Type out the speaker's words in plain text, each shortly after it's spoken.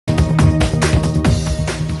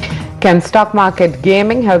Can stock market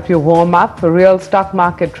gaming help you warm up for real stock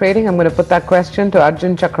market trading? I'm going to put that question to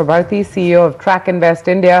Arjun Chakrabarti, CEO of Trakinvest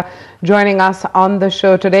India, joining us on the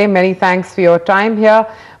show today. Many thanks for your time here.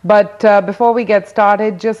 But before we get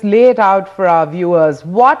started, just lay it out for our viewers.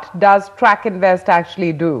 What does Trakinvest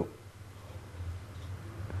actually do?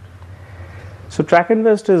 So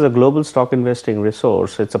Trakinvest is a global stock investing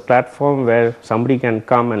resource. It's a platform where somebody can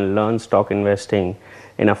come and learn stock investing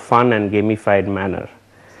in a fun and gamified manner.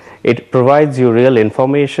 It provides you real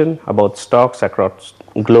information about stocks across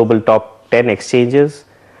global top 10 exchanges,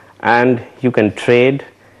 and you can trade.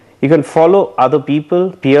 You can follow other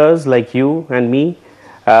people, peers like you and me,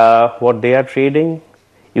 what they are trading.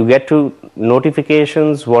 You get to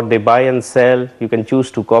notifications, what they buy and sell. You can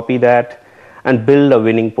choose to copy that and build a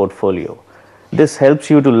winning portfolio. This helps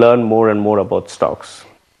you to learn more and more about stocks.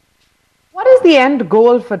 What is the end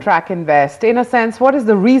goal for Trakinvest? In a sense, what is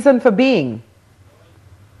the reason for being?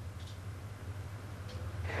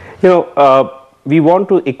 We want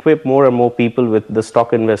to equip more and more people with the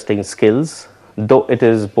stock investing skills, though it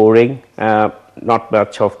is boring, not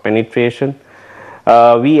much of penetration.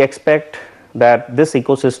 We expect that this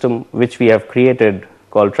ecosystem which we have created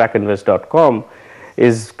called Trakinvest.com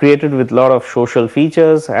is created with a lot of social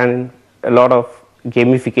features and a lot of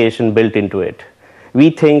gamification built into it.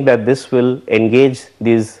 We think that this will engage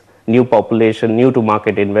these new population, new to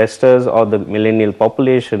market investors or the millennial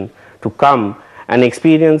population to come and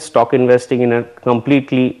experience stock investing in a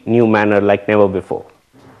completely new manner like never before.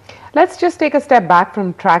 Let's just take a step back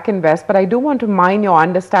from Trakinvest, but I do want to mine your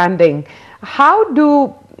understanding.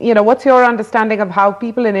 What's your understanding of how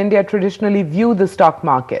people in India traditionally view the stock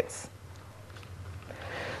markets?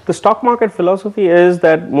 The stock market philosophy is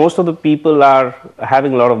that most of the people are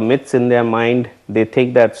having a lot of myths in their mind. They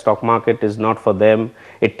think that stock market is not for them.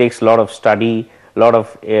 It takes a lot of study, a lot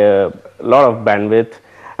of bandwidth,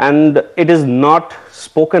 and it is not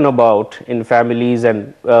spoken about in families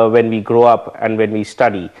and when we grow up and when we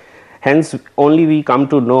study. Hence, only we come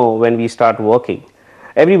to know when we start working.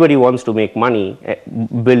 Everybody wants to make money,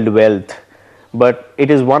 build wealth, but it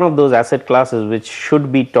is one of those asset classes which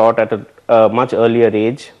should be taught at a much earlier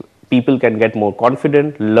age. People can get more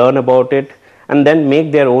confident, learn about it, and then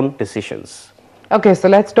make their own decisions. Okay, so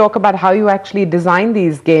let's talk about how you actually design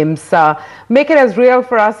these games. Make it as real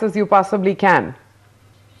for us as you possibly can.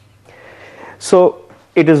 So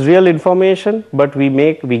it is real information, but we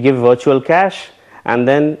give virtual cash, and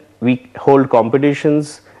then we hold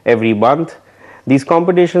competitions every month. These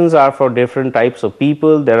competitions are for different types of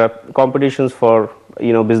people. There are competitions for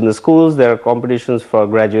business schools, there are competitions for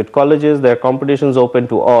graduate colleges, there are competitions open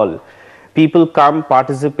to all. People come,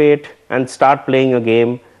 participate, and start playing a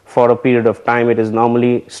game for a period of time. It is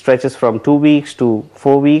normally stretches from 2 weeks to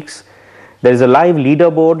 4 weeks. There is a live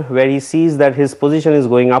leaderboard where he sees that his position is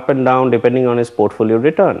going up and down depending on his portfolio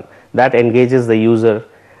return. That engages the user,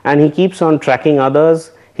 and he keeps on tracking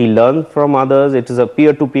others. He learns from others. It is a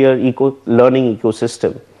peer-to-peer learning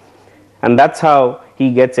ecosystem, and that's how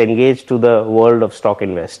he gets engaged to the world of stock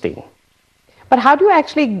investing. But how do you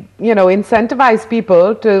actually, incentivize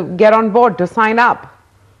people to get on board, to sign up?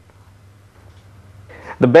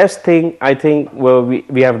 The best thing I think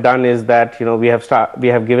we have done is that we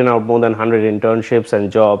have given out more than 100 internships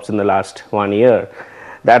and jobs in the last 1 year.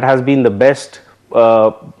 That has been the best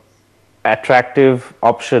attractive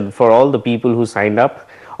option for all the people who signed up.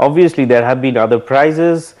 Obviously, there have been other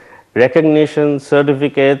prizes, recognition,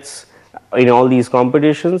 certificates in all these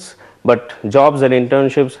competitions, but jobs and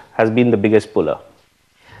internships has been the biggest puller.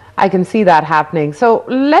 I can see that happening. So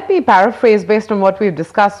let me paraphrase based on what we've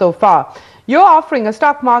discussed so far. You're offering a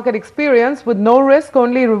stock market experience with no risk,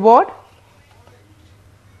 only reward?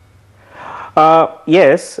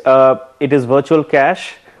 Yes, it is virtual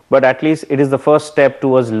cash, but at least it is the first step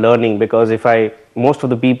towards learning, because most of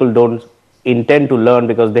the people don't intend to learn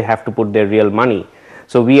because they have to put their real money.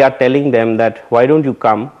 So we are telling them that why don't you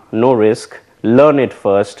come, no risk, learn it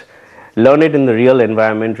first, learn it in the real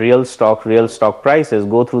environment, real stock prices,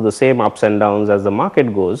 go through the same ups and downs as the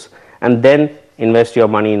market goes, and then invest your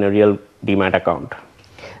money in a real demat account.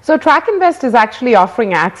 So Trakinvest is actually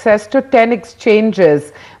offering access to 10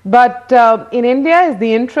 exchanges, but in India, is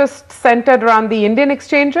the interest centered around the Indian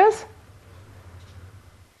exchanges?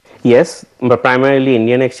 Yes, but primarily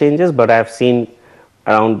Indian exchanges, but I have seen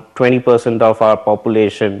around 20% of our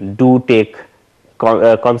population do take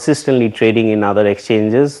consistently trading in other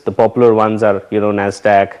exchanges. The popular ones are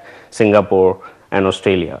NASDAQ, Singapore, and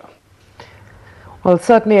Australia. Well,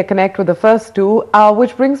 certainly I connect with the first two,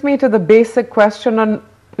 which brings me to the basic question on,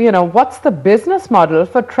 what's the business model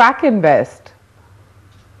for Trakinvest?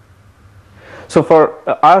 So for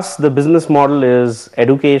us, the business model is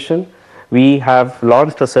education. We have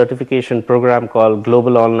launched a certification program called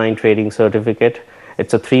Global Online Trading Certificate.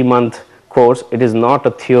 It's a 3-month course. It is not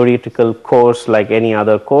a theoretical course like any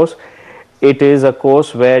other course. It is a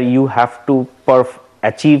course where you have to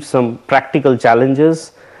achieve some practical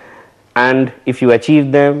challenges, and if you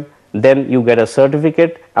achieve them, then you get a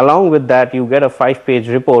certificate. Along with that, you get a 5-page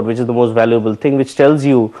report, which is the most valuable thing, which tells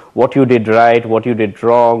you what you did right, what you did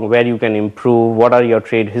wrong, where you can improve, what are your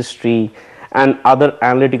trade history, and other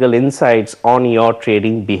analytical insights on your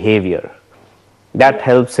trading behavior. That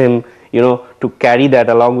helps him, to carry that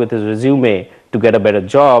along with his resume to get a better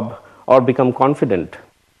job or become confident.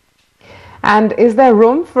 And is there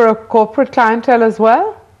room for a corporate clientele as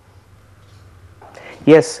well?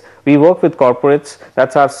 Yes, we work with corporates.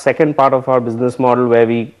 That's our second part of our business model, where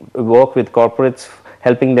we work with corporates,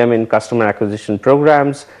 helping them in customer acquisition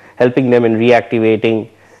programs, helping them in reactivating,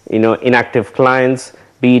 inactive clients,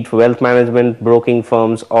 be it wealth management, broking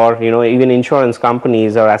firms, or even insurance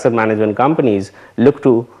companies or asset management companies look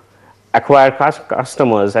to acquire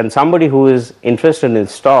customers, and somebody who is interested in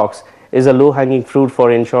stocks is a low-hanging fruit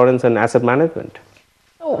for insurance and asset management.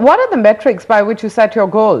 What are the metrics by which you set your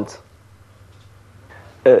goals?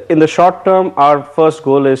 In the short term, our first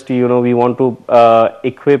goal is to, we want to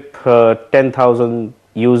equip 10,000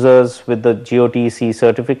 users with the GOTC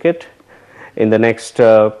certificate in the next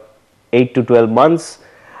 8 to 12 months.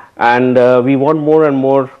 And we want more and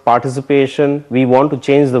more participation. We want to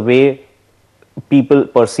change the way people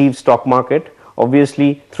perceive stock market,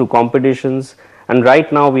 obviously through competitions. And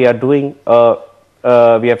right now we are doing,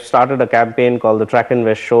 we have started a campaign called the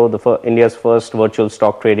Trakinvest show, India's first virtual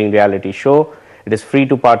stock trading reality show. It is free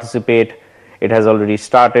to participate. It has already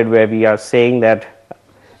started, where we are saying that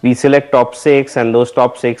we select top 6, and those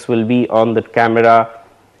top 6 will be on the camera.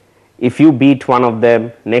 If you beat one of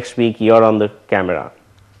them, next week you're on the camera.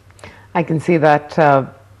 I can see that,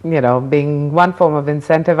 being one form of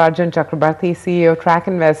incentive. Arjun Chakrabarty, CEO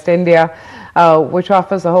Trakinvest India, which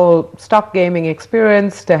offers a whole stock gaming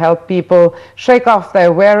experience to help people shake off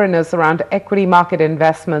their wariness around equity market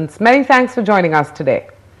investments. Many thanks for joining us today.